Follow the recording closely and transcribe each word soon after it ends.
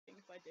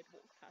did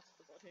walk past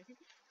the body.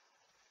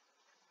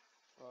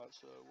 Alright,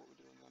 so what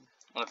we're doing then?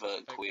 I'll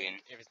vote Vote Queen.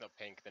 Pink. If it's not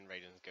Pink, then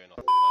Raiden's going off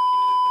the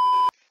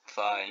fucking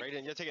Fine.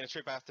 Raiden, you're taking a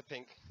trip after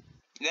Pink.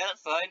 Yeah,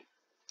 that's fine.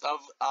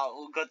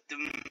 I'll get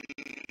them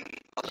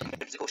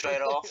to go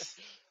straight off.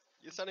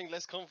 You're sounding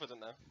less confident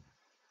now.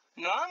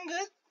 No, I'm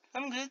good.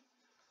 I'm good.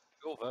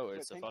 You're voted,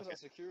 Wait, so Pink fuck was at it.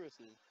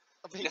 security.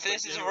 If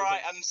this is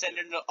right, I'm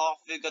sending it off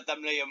with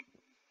goddamn Liam.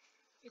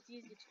 It's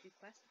easier to do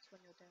quests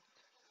when you're dead.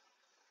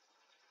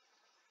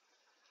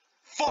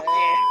 Fuck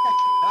yeah!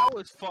 That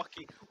was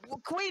fucking.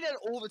 Well, Queen had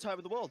all the time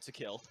in the world to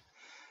kill.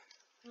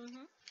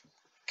 Mm-hmm.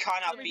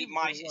 Cannot Yeah, beat leave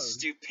my me alone.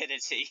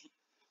 stupidity.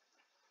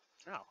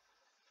 Oh.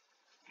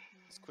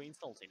 Is Queen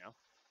salty now?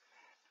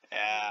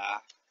 Yeah.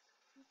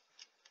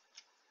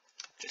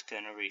 Just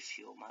gonna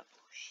refuel my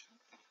bush.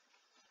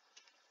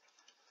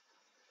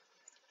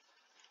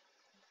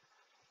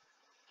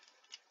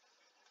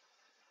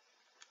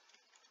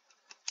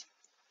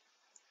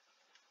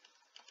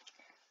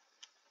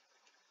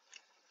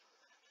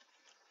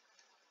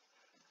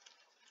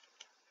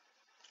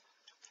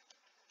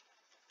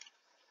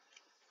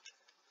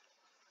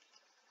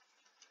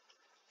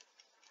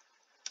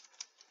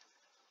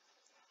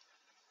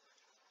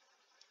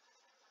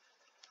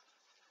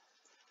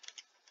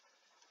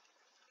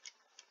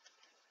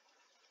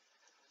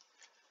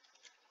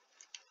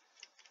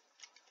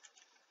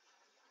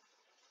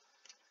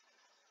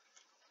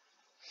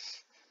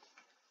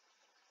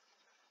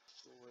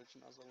 Storage,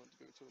 and as I went to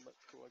go to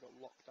electrical, I got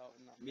locked out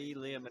in that. Me,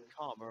 main Liam, and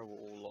hallway. Karma were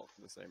all locked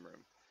in the same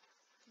room.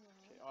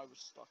 Okay, I was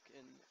stuck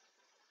in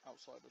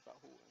outside of that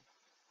hallway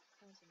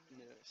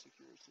near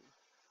security.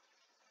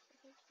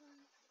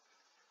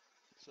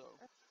 So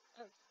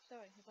Oh,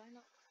 sorry, have I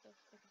not? Oh,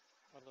 okay.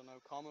 I don't know.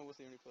 Karma was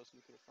the only person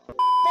who could have found it.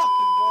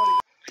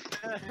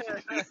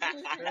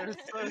 They're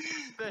so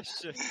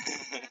suspicious.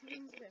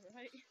 Seems a bit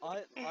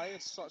right. I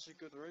had such a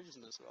good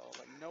reason as well.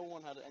 Like no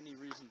one had any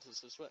reason to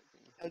suspect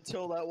me.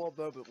 Until that one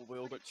moment when we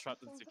all got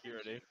trapped in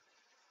security.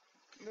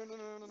 No,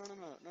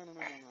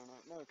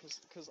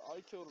 because I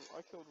killed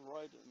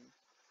Raiden,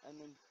 and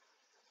then.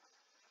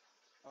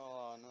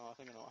 Oh no, I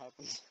think I know what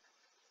happened.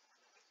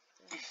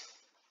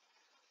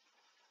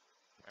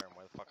 Aaron,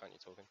 why the fuck aren't you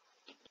talking?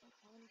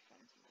 How many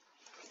friends do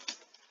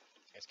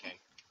you It's Kane.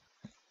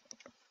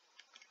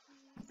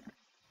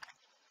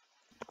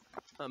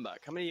 I'm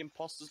back. How many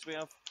imposters do we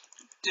have?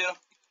 Two. have?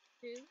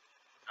 Two?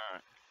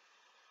 Alright.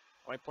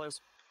 How many players?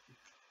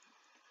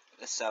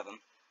 7.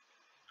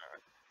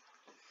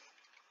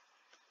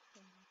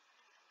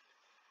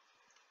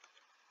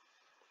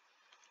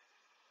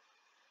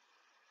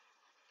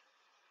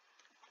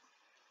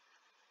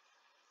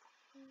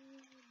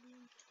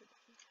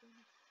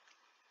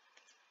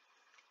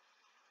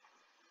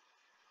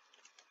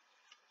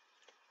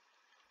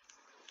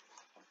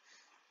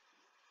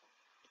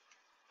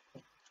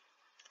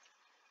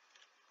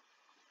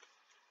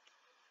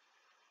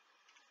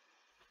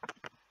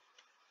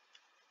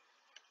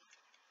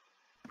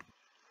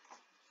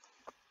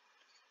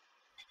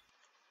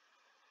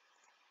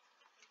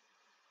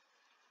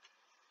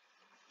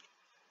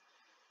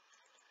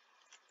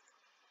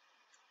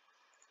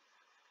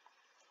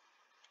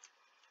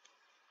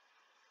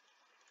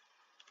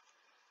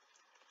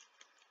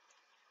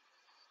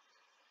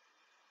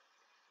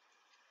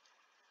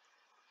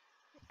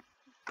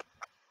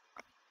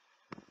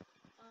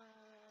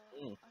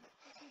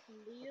 I think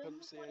Liam couldn't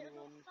was see what it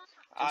anyone. looked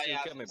like, I you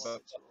have. get me,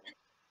 but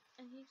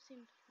and he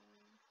seemed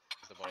fine.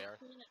 Is the boy Aaron?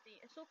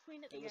 I saw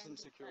Queen at the It was end. in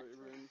security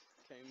room.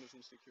 Kane was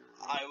in security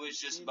room. I was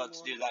Didn't just see about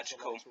to do anyone, 'cause the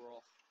electrical. lights were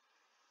off.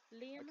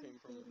 Liam I came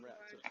and from the Queen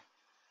reactor. were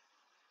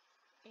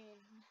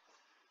in.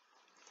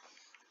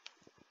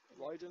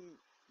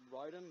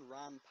 Raiden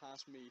ran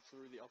past me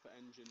through the upper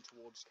engine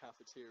towards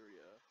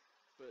cafeteria,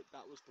 but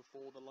that was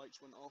before the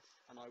lights went off,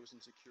 and I was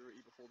in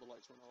security before the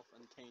lights went off,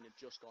 and Kane had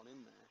just gone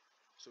in there,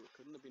 so it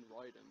couldn't have been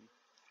Raiden.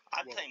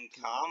 I'm Well, playing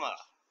to my Karma.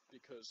 knowledge,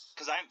 because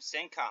Because I haven't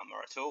seen Karma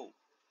at all.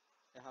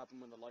 it happened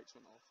when the lights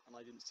went off, and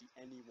I didn't see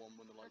anyone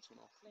when the lights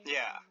went off.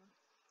 Yeah.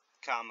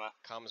 Karma.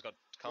 Karma's got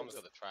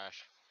the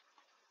trash.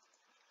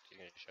 She's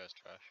gonna show us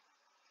trash.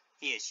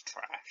 He is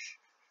trash.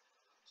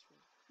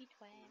 He What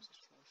twang. was this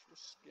trash? We'll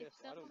If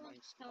skip. I don't someone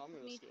mind. tells I'm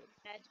gonna me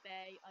skip. Dead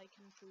Bay, I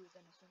can prove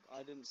innocent.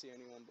 I didn't see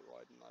anyone but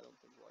Raiden. I don't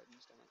think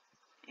Raiden's done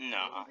it.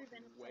 No. Prove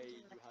innocent Way in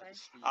you that had way. to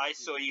speak. I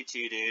saw you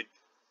too, dude.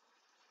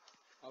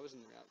 I was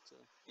in the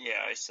reactor.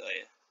 Yeah, I saw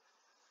you.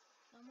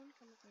 Someone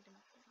come with me to my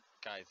thing.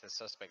 Guys, the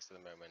suspects at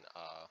the moment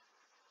are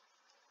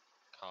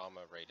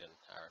Karma, Raiden,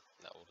 Aaron,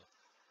 in that order.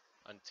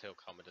 Until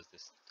Karma does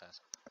this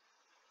task.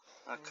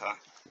 Okay. I've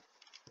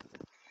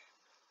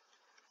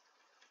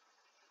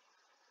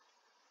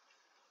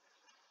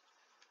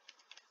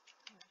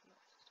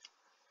lost.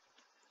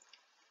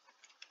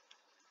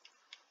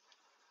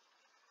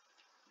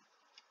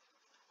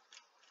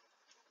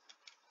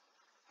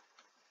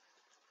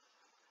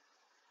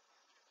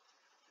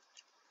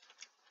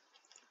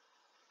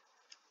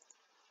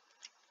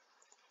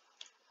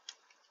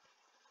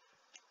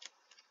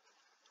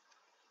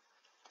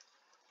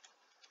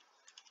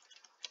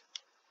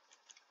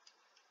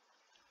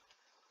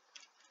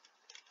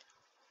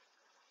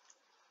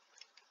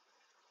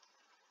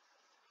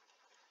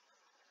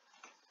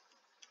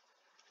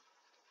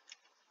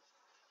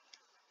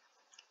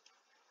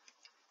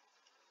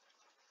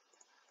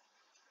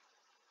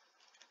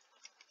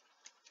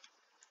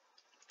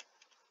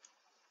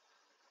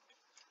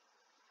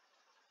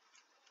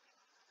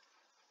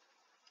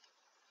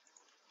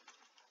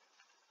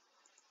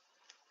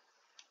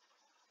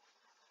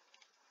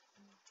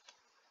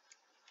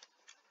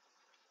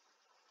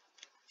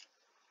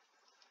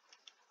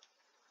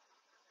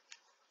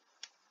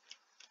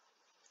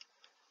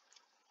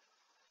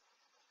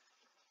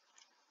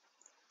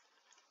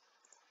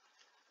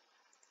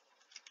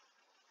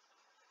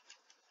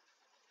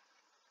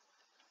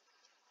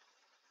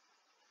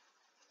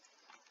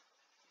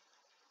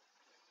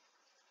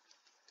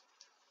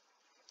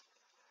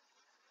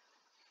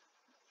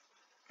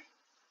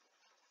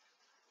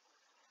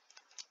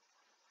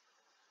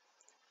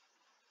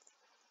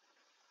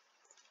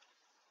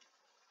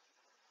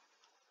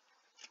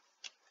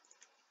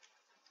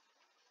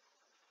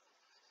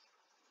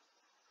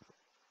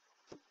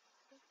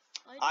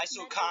 I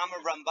saw Karma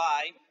run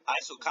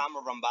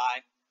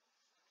by.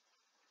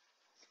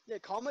 Yeah,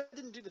 Karma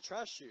didn't do the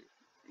trash shoot.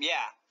 Yeah,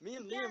 Me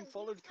and Yeah, Liam he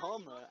followed said he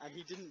Karma, wanted and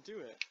he didn't do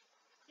it.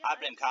 Yeah, I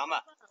blame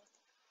Karma.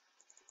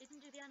 He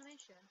didn't do the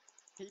animation.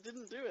 He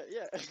didn't do it,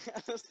 yeah.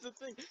 That's the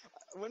thing.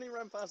 When he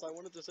ran past, I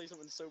wanted to say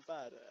something so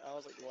bad. I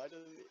was like, why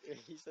didn't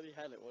he said he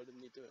had it, why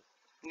didn't he do it?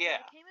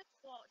 Yeah. I came in to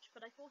watch,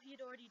 but I thought he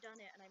had already done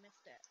it and I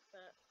missed it.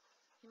 But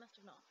he must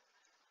have not.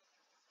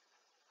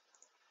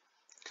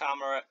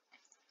 Karma.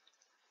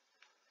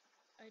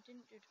 I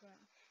didn't do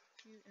trash.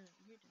 You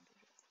didn't do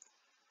trash.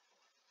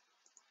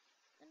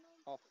 And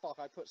Oh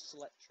fuck, I put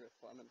Selectric,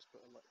 but I meant to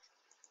put Electric.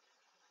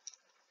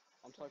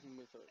 I'm typing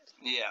with it.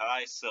 Yeah,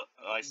 I saw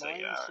Mine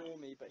you, Aaron. saw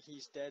me, but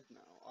he's dead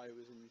now. I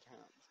was in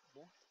camps.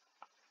 What?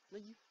 No,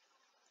 you...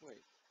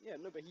 Wait.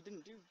 Yeah, no, but he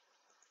didn't do...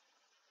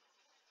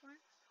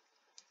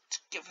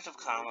 Get rid of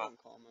Well Karma. done,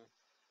 Karma.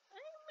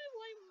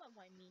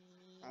 why me?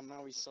 And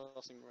now he's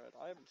sussing Red.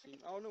 I haven't seen...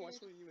 Oh no, I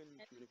saw you in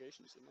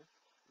communications, didn't I?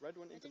 Red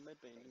went into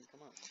medbay and didn't come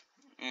out.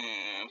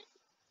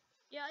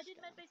 Yeah, I did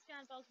medbay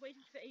scan, but I was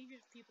waiting for Asian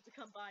people to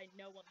come by.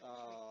 No one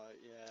watched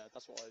me. Yeah,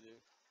 that's what I do.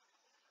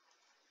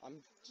 I'm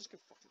just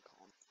gonna fucking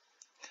Karma.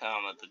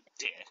 Karma the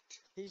dick.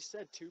 He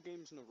said 2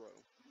 games in a row.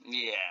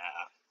 Yeah.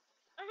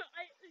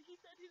 He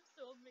said he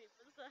saw me,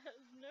 but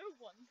there's no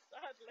one,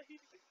 sadly.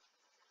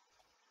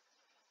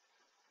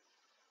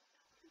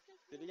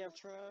 Did he have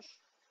trash?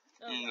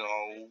 Oh,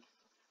 No.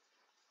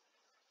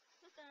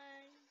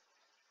 Okay.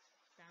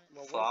 Damn it.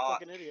 Well, what a Fuck.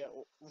 fucking idiot.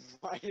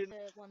 Why didn't...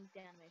 One's the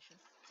animation.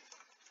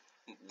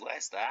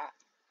 Where's that?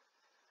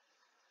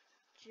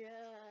 Just...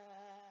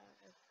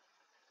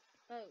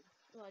 Oh,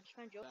 well, I just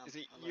found your... Damn, Is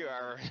it I you, like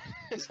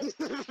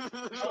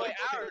Aaron? Oh wait,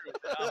 Aaron!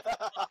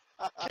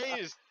 Kane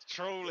is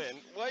trolling.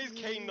 Why is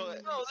Kane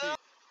not? No, no.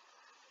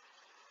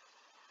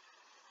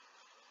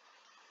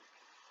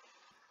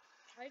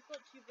 I've got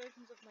 2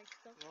 versions of my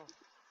stuff. Oh,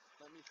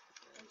 let me...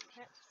 And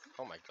pets.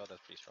 Oh my god,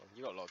 that's pretty strong.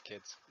 You got a lot of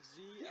kids.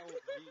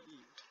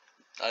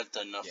 ZLVE. I've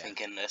done nothing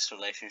in this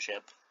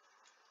relationship.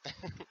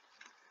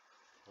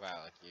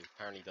 Wow, you've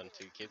apparently done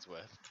 2 kids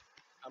worth.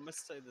 I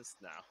must say this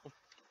now.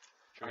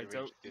 Should I we reach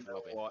don't this know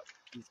topic? what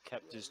he's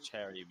kept his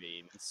cherry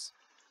means.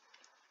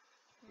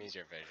 Means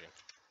your version.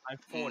 I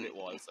thought it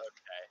was,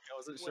 okay. I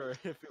wasn't sure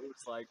if it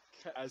was like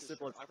as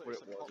simple as I thought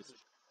it was.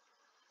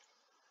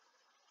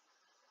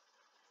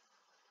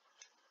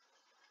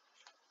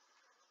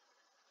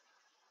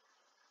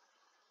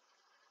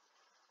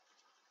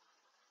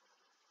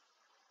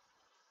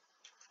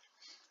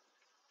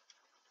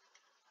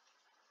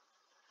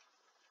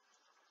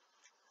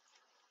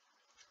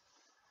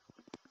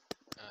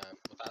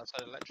 Was that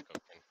outside electrical?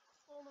 Ken?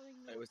 Following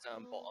It was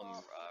down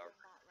bottom,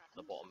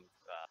 the bottom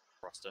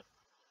roster.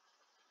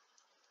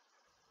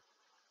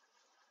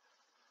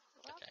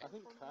 Okay. I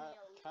think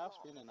Calf's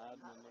been an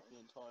admin the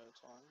entire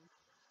time.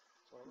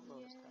 So I don't know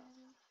if it's Calf.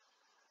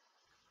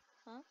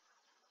 Huh?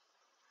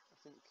 I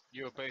think...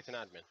 You were both an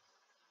admin.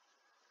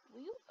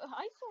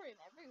 I saw him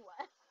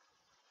everywhere.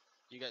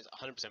 You guys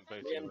 100%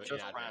 both Liam you were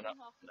just an ran admin.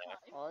 up there.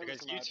 I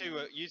Because was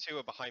an you two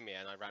were behind me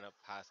and I ran up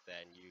past there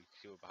and you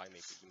two were behind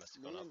me, but you must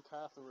have Me gone up. and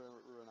Calf were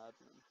an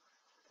admin.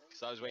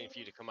 Because I was waiting for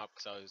you to come up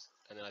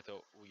and then I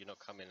thought, well, you're not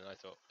coming, and I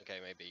thought,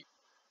 okay, maybe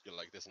you're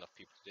like, there's enough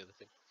people to do the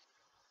thing.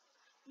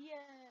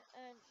 Yeah,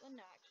 well,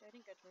 no, actually, I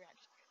didn't go to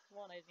react.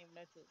 1, I didn't even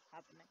notice it was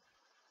happening.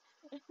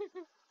 2,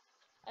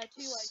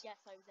 I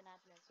guess I was an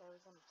admin, so I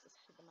was on the side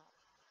of the map.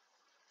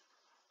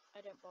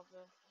 I don't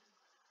bother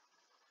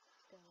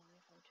going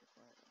if I'm too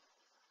far away.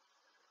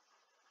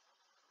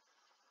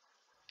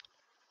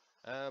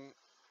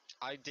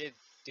 I did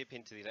dip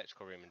into the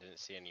electrical room and didn't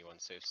see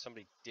anyone, so if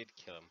somebody did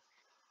kill him,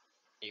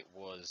 it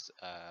was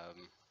I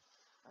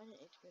didn't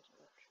need to go to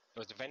watch. it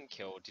was the vent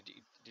kill. Did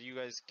you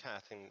guys,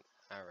 Kath and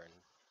Aaron,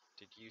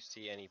 did you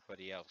see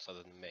anybody else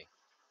other than me?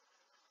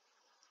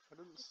 I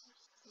didn't...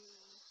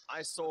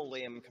 I saw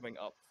Liam coming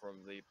up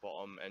from the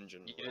bottom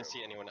engine You didn't room.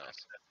 see anyone else?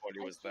 While he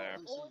was there.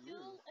 didn't see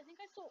you. I think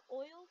I saw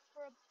oil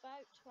for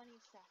about 20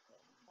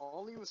 seconds.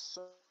 Ollie was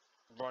so...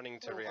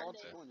 Running to Oh, hard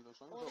reactor. to join you, though,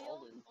 so I'm gonna vote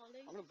Ollie.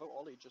 Ollie. I'm gonna vote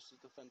Ollie just to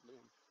defend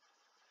Liam.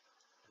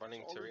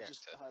 Running So to Ollie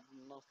just reactor. had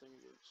nothing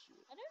against you.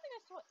 I don't think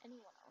I saw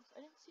anyone else.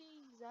 I didn't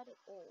see Zed at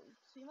all.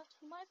 So he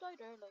might have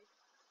died early.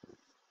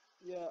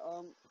 Yeah,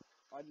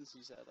 I didn't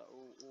see Zed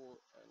or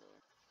Ella.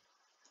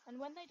 And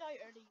when they die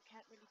early, you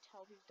can't really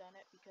tell who's done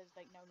it because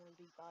like no one will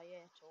be by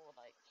it or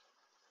like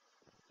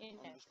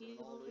I'm just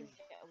people voting Ollie.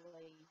 get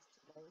away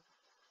easily.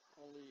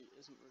 Ollie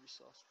isn't really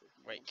sus, but he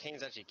Wait, wants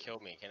Kane's to- actually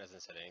killed me. Kane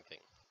hasn't said anything.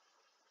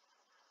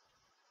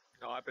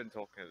 No, I've been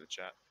talking to the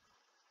chat.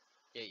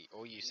 Yeah,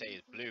 all you say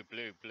is blue,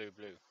 blue, blue,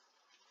 blue.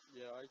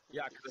 Yeah, I think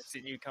Yeah, because I've it's-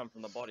 seen you come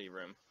from the body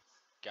room.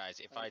 Guys,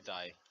 if I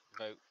die,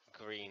 vote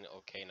green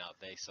or Kane out.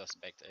 They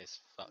suspect as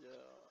fuck.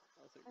 Yeah,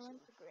 I think I so.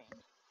 went for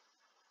green.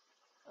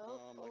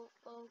 Oh no.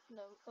 Oh,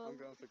 I'm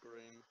going for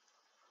green.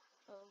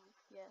 oh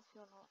yes,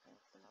 you're not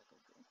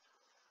good green.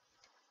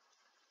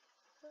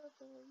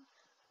 Okay.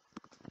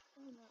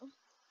 Oh no.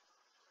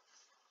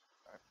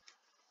 Alright.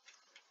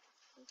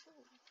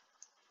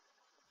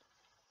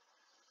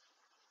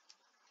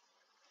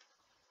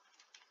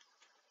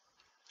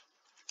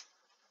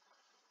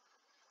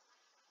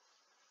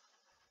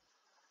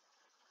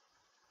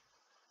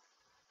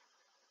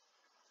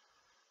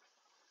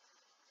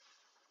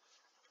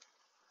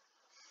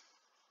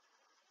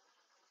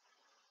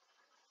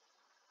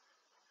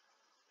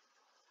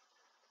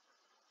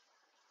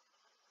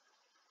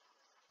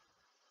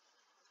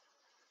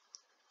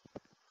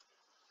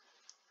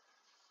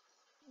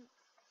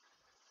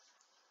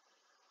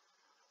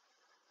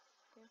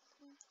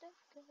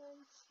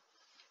 stickers.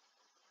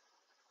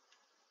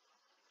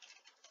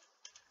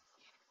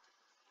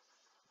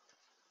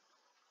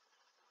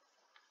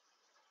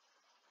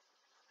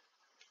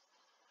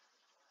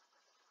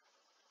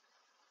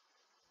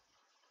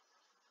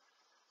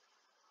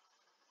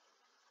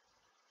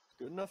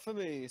 Good enough for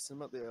me. Send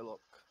him up the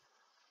airlock.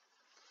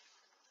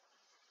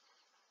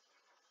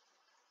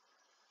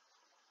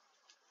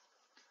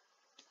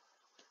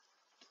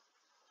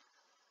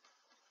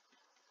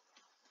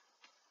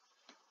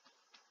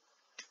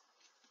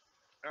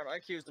 I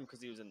accused him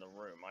because he was in the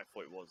room. I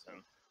thought it was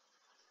him.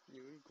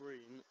 You and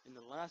Green, in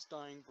the last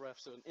dying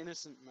breaths of an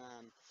innocent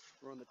man,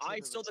 were on the tip I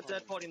of saw a the tongue.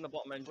 dead body in the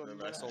bottom engine room,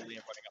 and I saw But-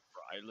 Liam running up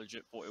for it. I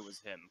legit thought it was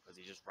him because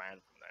he just ran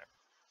from there.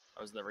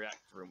 I was in the reactor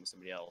room with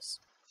somebody else.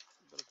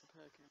 Better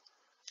prepare, Ken.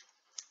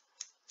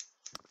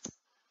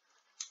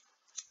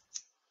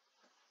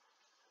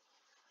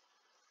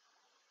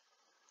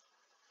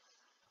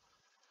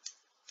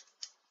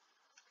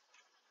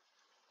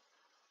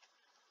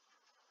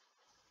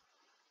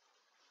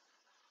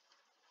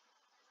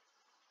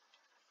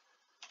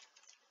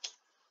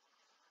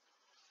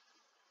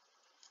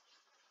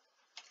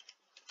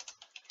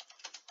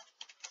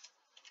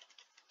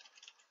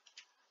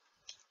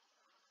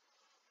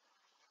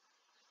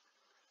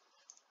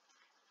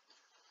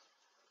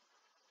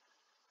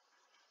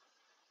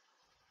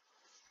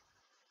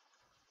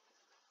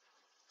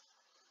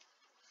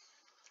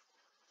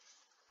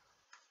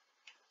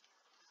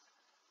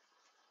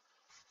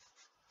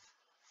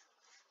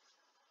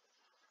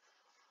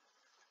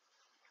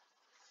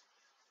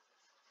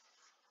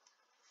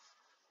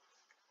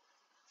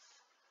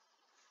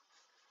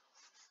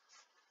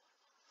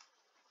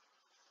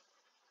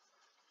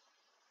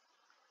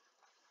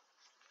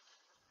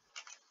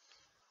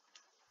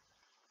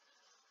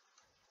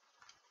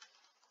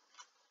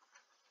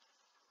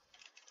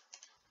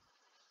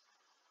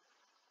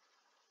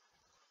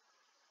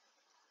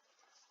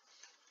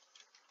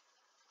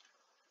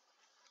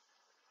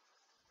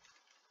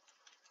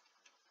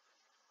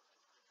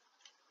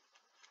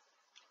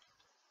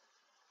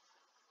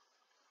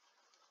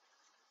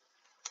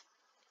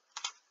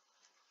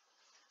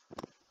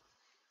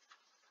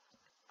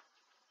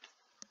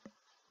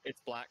 It's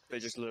black. They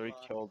It's just literally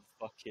black. killed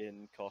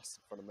fucking Koss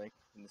in front of me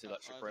in this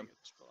electric I room. think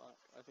it's black.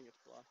 I think it's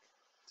black.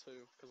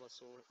 Too, because I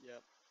saw it.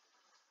 Yep.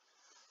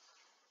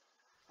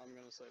 I'm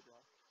gonna say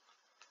black.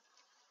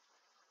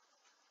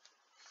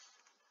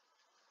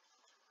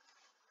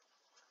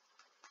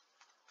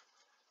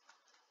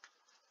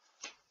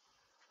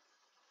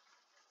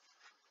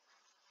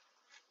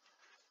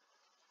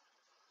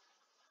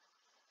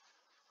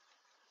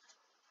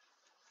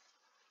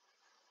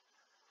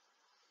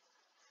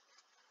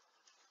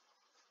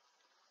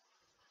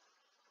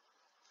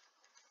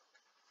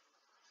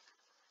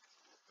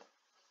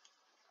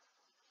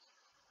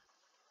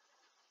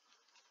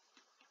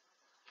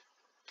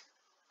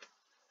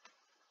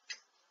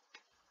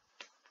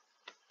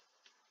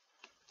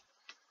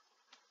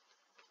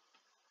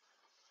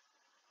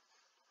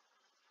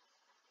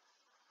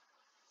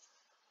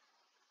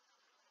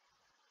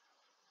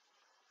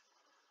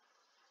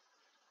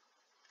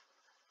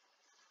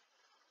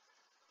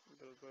 I'm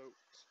gonna vote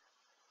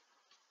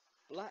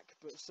black,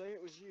 but say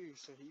it was you,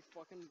 so he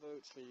fucking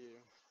votes for you.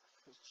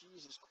 Because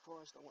Jesus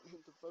Christ, I want him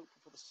to vote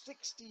before the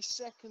 60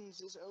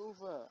 seconds is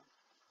over.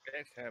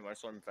 Okay, I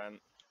saw him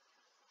vent.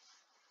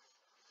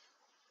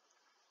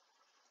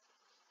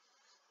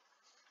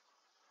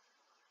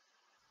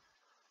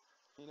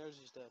 He knows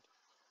he's dead.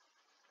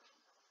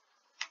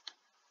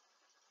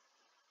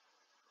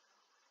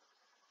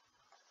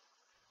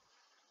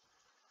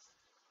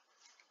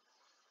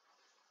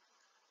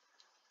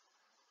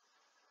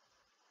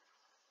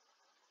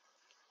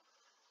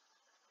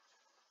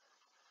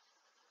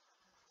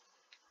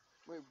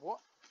 Wait, what?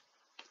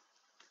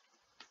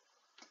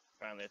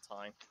 Apparently a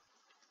tie.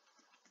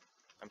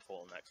 I'm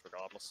falling next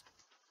regardless.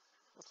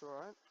 That's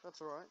alright.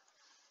 That's alright.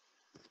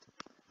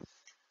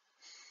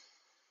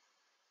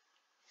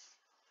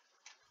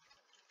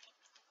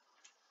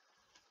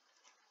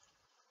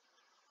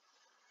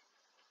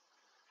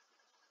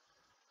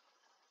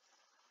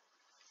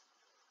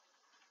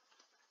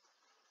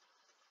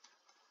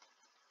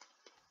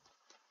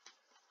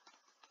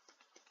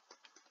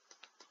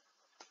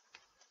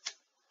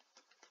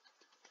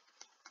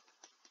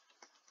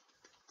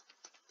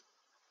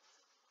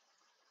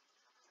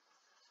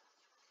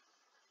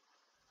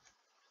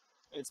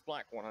 It's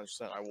black 100%.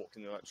 I walked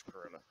in the electric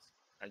room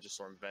and just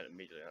saw him vent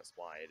immediately. That's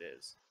why it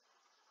is.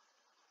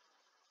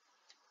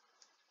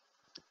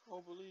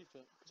 I'll believe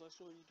it, because I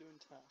saw you doing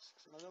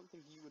tasks, and I don't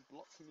think you would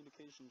block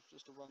communications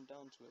just to run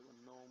down to it when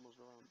no one was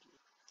around you.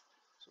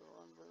 So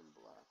I'm voting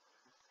black.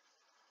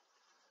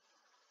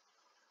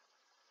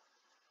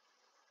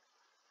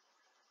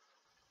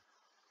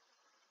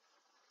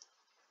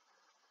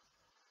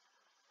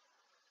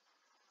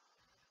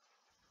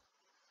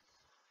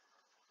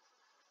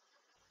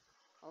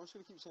 I'm just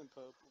gonna keep saying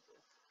purple,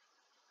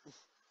 though.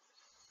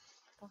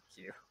 Fuck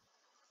you.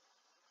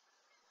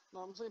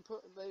 No, I'm saying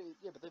but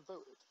they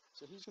voted.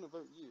 So he's gonna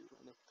vote you,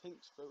 and if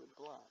pink's voted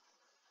black,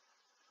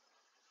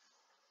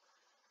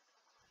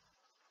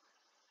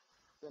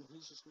 then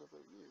he's just gonna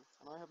vote you.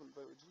 And I haven't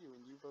voted you,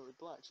 and you voted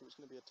black, so it's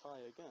gonna be a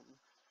tie again.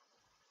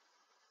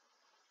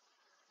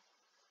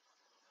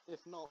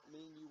 If not,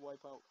 me and you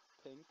wipe out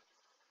pink,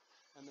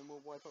 and then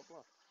we'll wipe out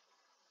black.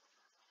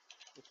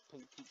 If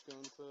pink keeps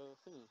going for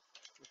thingy,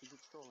 if he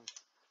keeps trolling.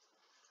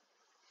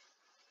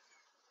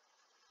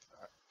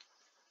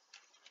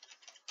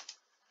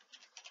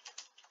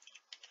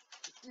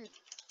 Dude,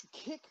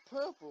 kick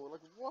purple,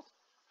 like what?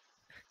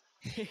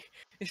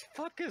 He's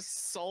fucking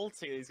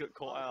salty. He's got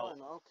caught out.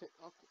 Fine, I'll kick.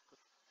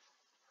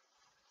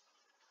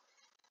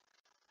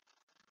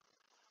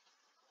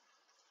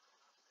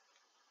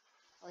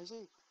 I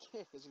say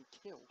kick as in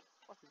kill.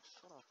 Fucking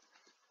shut up.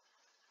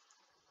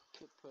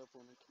 Kick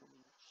purple and then kill me.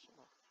 Shut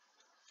up.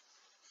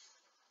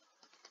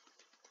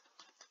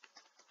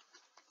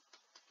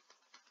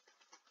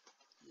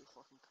 You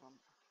fucking cunt.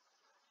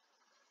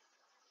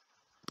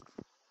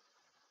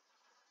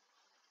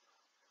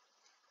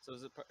 So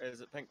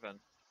is it pink then?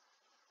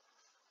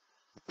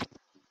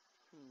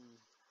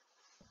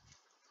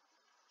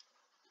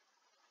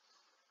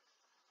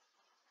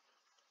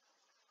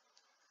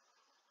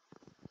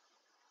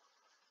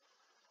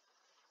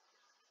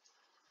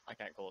 I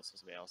can't call it, so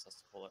somebody else has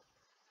to call it.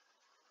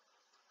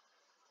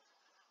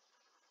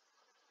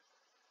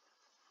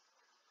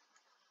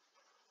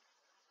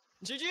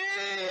 GG!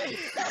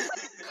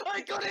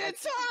 I got it in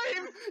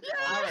time!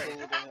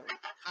 Yeah!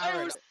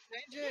 I was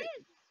change it!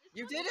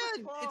 You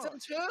didn't! It's on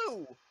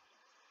 2!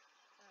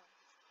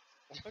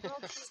 For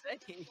God's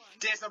sake.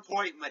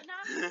 Disappointment.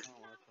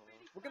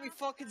 We're gonna be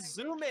fucking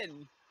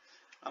zooming!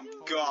 I'm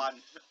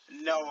gone.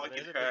 No one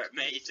can hurt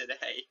me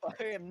today.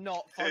 I am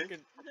not fucking...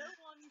 No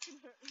one can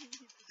hurt me.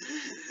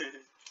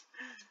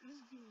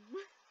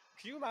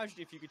 Can you imagine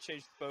if you could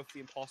change both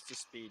the imposter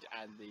speed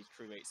and the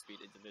crewmate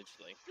speed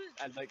individually?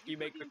 And like, you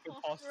make the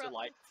imposter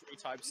like 3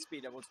 times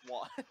speed and what's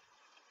what?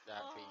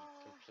 That'd be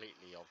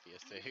completely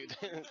obvious, dude.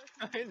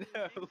 I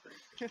know.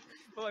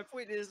 But my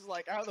point is,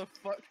 like, how the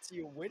fuck do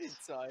you win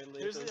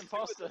entirely? Here's the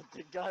imposter,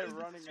 the guy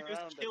running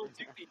around. Kill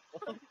 2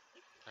 people.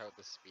 How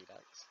the speed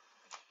axe.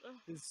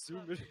 It's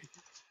zooming. Shit,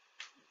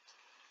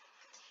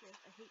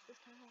 I hate this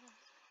time.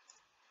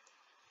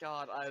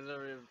 God, I don't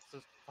even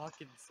just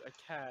fucking... I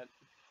can't.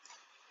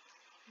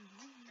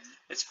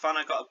 It's fun.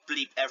 I gotta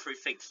bleep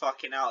everything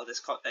fucking out of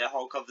this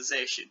whole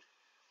conversation.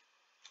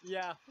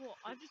 Yeah. What?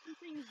 I've just been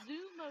saying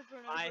zoom over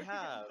and over. I again.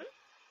 have.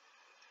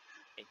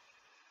 Hey.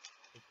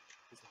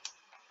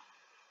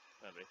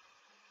 Nobody.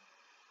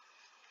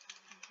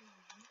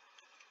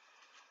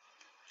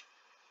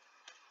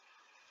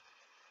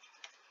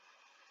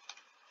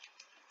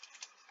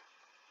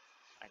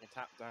 I can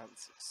tap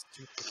dance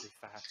stupidly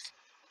fast.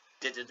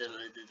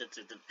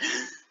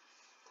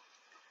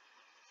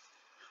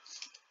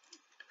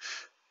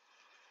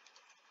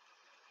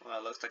 Well,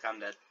 it looks like I'm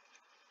dead.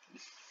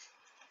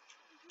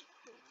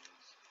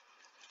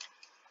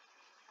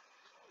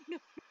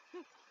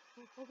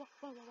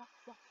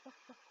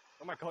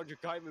 Oh my god, your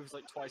guy moves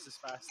like twice as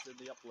fast in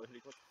the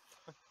uploading. What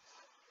the fuck?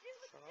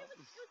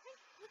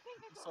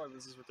 I'm sorry,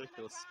 this is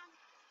ridiculous.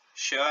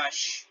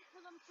 Shush!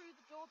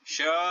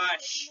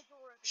 Shush!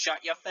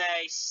 Shut your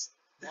face!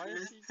 Why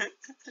is she?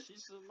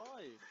 She's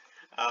alive.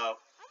 Oh,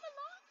 I'm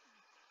alive!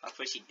 I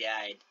thought she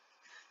died.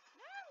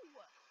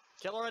 No!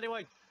 Kill her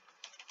anyway!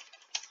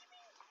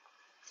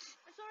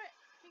 I saw it!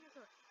 I think I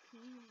saw it.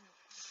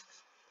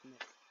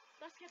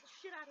 That scared the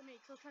shit out of me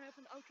because I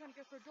was trying to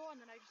go for a door and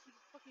then I just see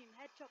the fucking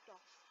head chopped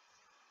off.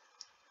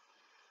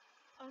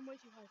 I'm way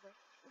too high for it.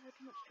 I had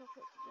too much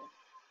chocolate today.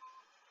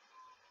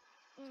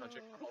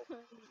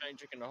 Try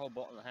drinking the whole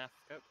bottle and a half of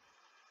Coke.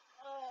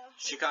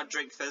 She can't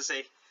drink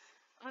fizzy.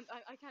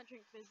 I can't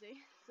drink fizzy,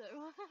 so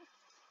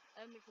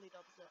I'm the complete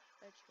opposite.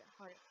 I just get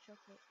high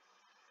chocolate.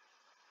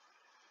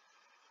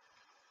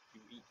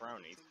 You eat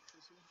brownies?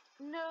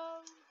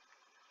 No!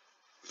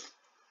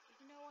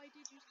 No, I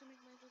did used to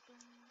make my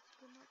buns,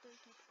 but not those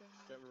type of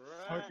buns. Get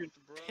wrecked,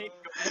 bro. Pink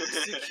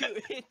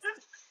executed!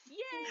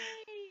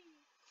 Yay!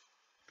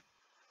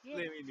 Yeah.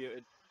 Leave me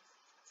muted.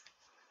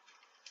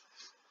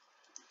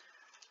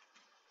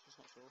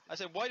 I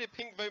said, why did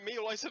Pink vote me?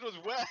 All I said was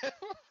where?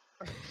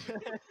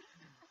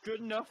 Good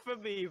enough for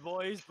me,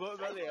 boys, but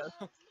about the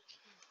other.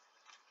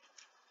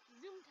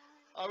 Zoom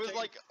time. I was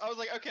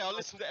like, okay, I'll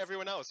listen to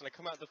everyone else, and I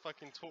come out the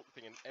fucking talk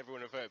thing, and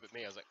everyone will vote but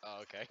me. I was like,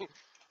 oh, okay.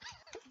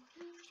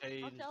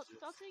 Change.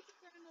 I'll take it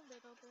down a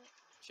little bit.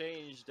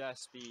 Change that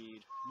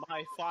speed.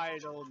 My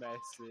final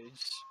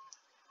message.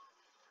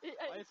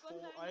 I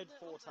had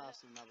four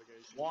tasks in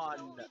navigation.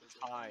 One No,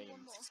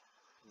 times.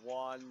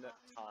 One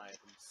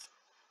times.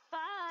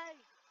 Bye!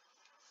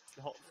 It's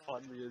not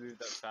fun when you do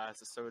that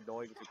fast. It's so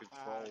annoying to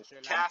control.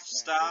 Calf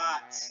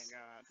starts. Give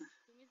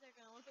me a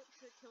second, I want to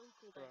put kill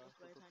cooldown just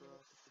by a tiny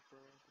bit.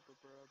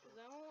 'Cause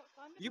I don't want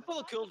 5 minutes. You pull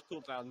a kill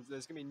cooldown,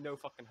 there's gonna be no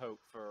fucking hope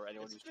for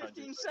anyone It's who's trying to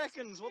do 15 it.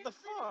 seconds. What the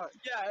fuck?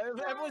 Yeah,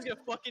 everyone's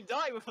gonna fucking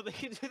die before they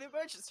can do the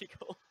emergency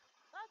call.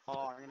 That's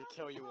Oh, I'm gonna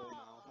kill you all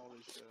now.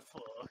 Holy shit.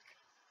 Fuck.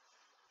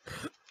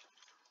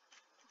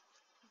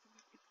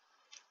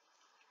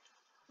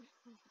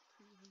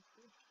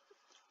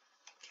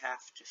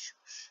 Calf to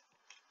shush.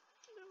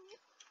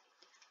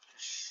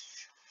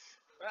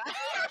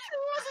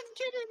 wasn't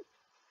kidding.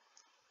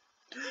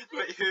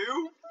 Wait,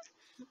 who?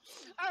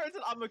 Aaron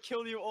said, "I'm gonna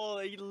kill you all."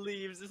 And he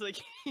leaves. It's like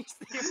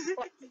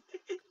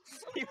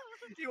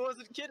he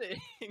wasn't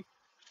kidding.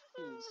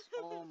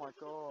 Oh my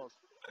god.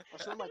 I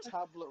swear my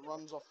tablet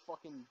runs off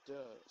fucking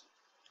dirt.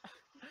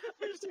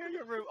 I just hear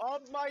your room. Oh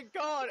my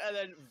god! And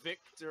then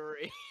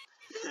victory.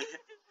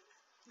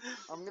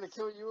 I'm gonna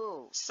kill you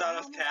all. Son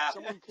of cap.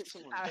 Someone kick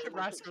someone. Aaron Someone kick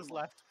Rascal's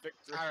someone. left.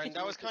 Victory. Aaron,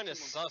 that was Someone kind of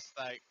kick sus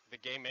that the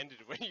game ended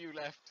when you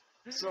left.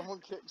 Someone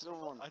kick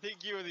someone. I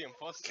think you were the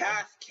imposter.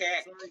 Calf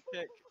kick. Sorry,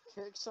 kick.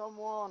 Kick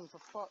someone, for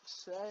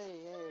fuck's sake.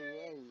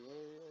 Hey.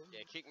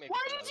 Yeah, kick maybe Why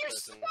another did you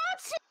person.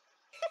 start it?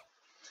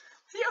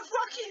 You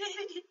fucking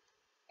idiot.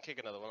 Kick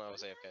another one, I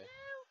was AFK.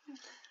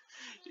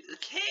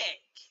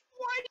 Kick.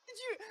 Why did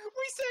you?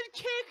 We said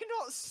kick,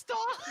 not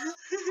start.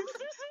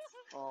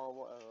 Oh,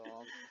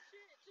 whatever.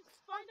 Shit, just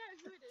find out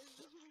who it is.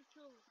 Just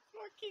kill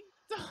Fucking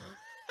dumb.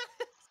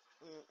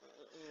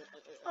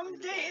 I'm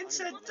dating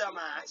said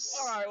dumbass.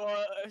 Alright,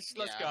 well, let's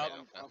Yeah, go. I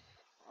made it up.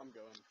 I'm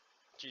going.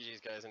 GG's,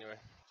 guys, anyway.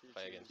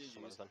 Play again. GG's.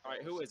 Some other time.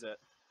 Alright, who is it?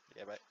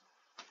 Yeah, bye.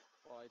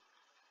 Bye.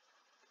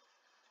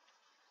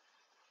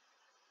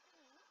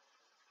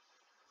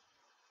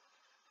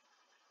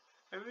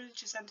 I really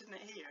just ended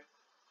it here.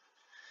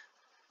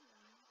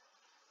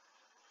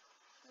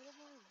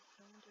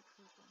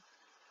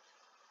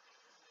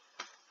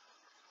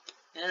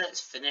 Yeah,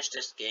 let's finish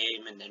this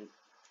game and then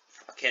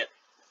fuck it.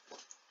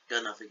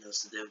 Got nothing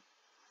else to do.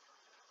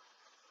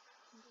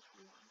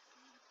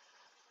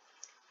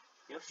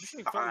 You're You should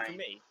be voting for fine.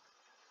 me.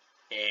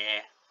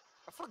 Yeah.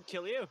 I'll fucking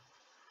kill you.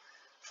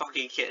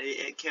 Fucking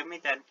kill me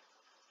then.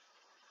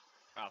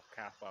 Oh,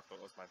 Calf left,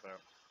 it was my vote.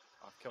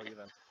 I'll kill you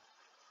then.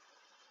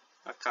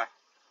 Okay.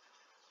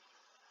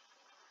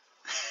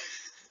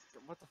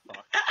 What the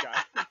fuck?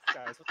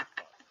 Guys, what the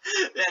fuck?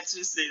 Let's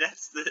just see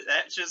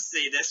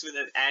this would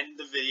end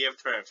the video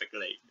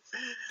perfectly.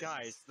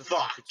 Guys, the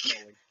Fuck. fucking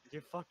trolling.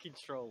 You're fucking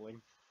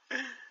trolling.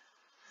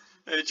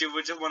 Would you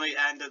want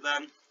to end it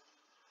then?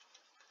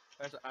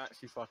 That's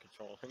actually fucking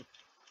trolling.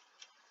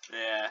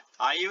 Yeah.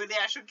 Are you the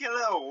actual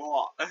killer or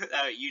what?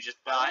 Oh, you just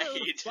I don't know died.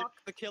 who the fuck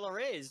the killer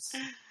is.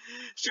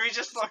 Should we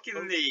just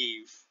fucking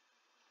leave?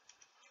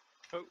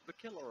 Vote the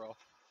killer off.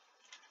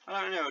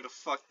 I don't know what the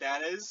fuck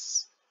that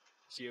is.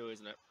 It's you,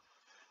 isn't it?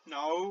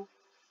 No.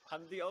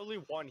 I'm the only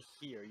one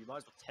here. You might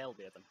as well tell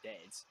me that I'm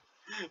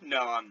dead.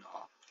 No, I'm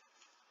not.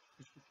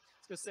 I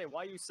was gonna say,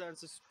 why you sound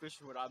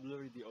suspicious when I'm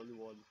literally the only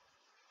one?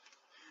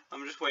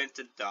 I'm just waiting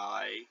to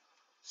die.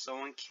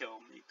 Someone kill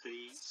me,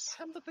 please.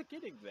 Spam the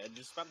beginning then,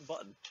 just spam the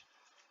button.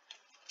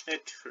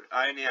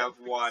 I only have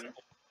one.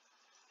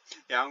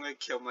 Yeah, I'm gonna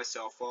kill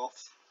myself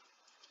off.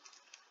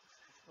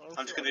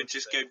 I'm just gonna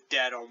just go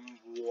dead on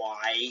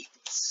white.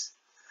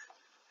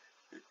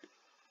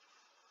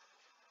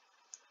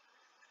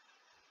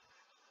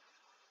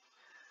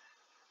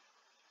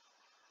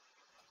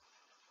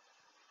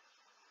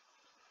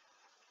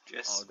 Oh,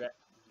 Just,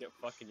 get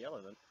fucking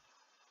yellow then.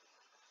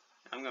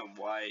 I'm going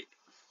white.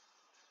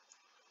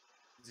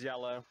 It's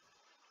yellow.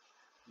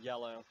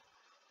 Yellow.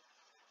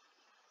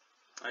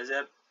 Is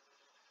it?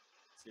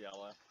 It's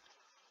yellow.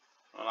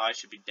 Well, I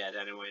should be dead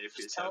anyway if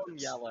Just it's tell him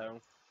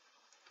yellow.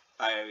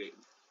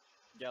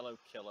 Yellow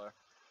killer.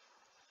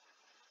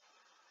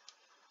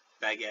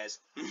 Bad guys.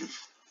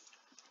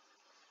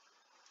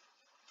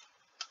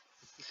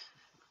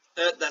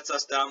 That's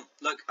us done.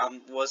 Look,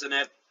 wasn't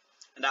it?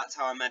 And that's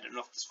how I'm ending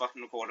off this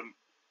fucking recording.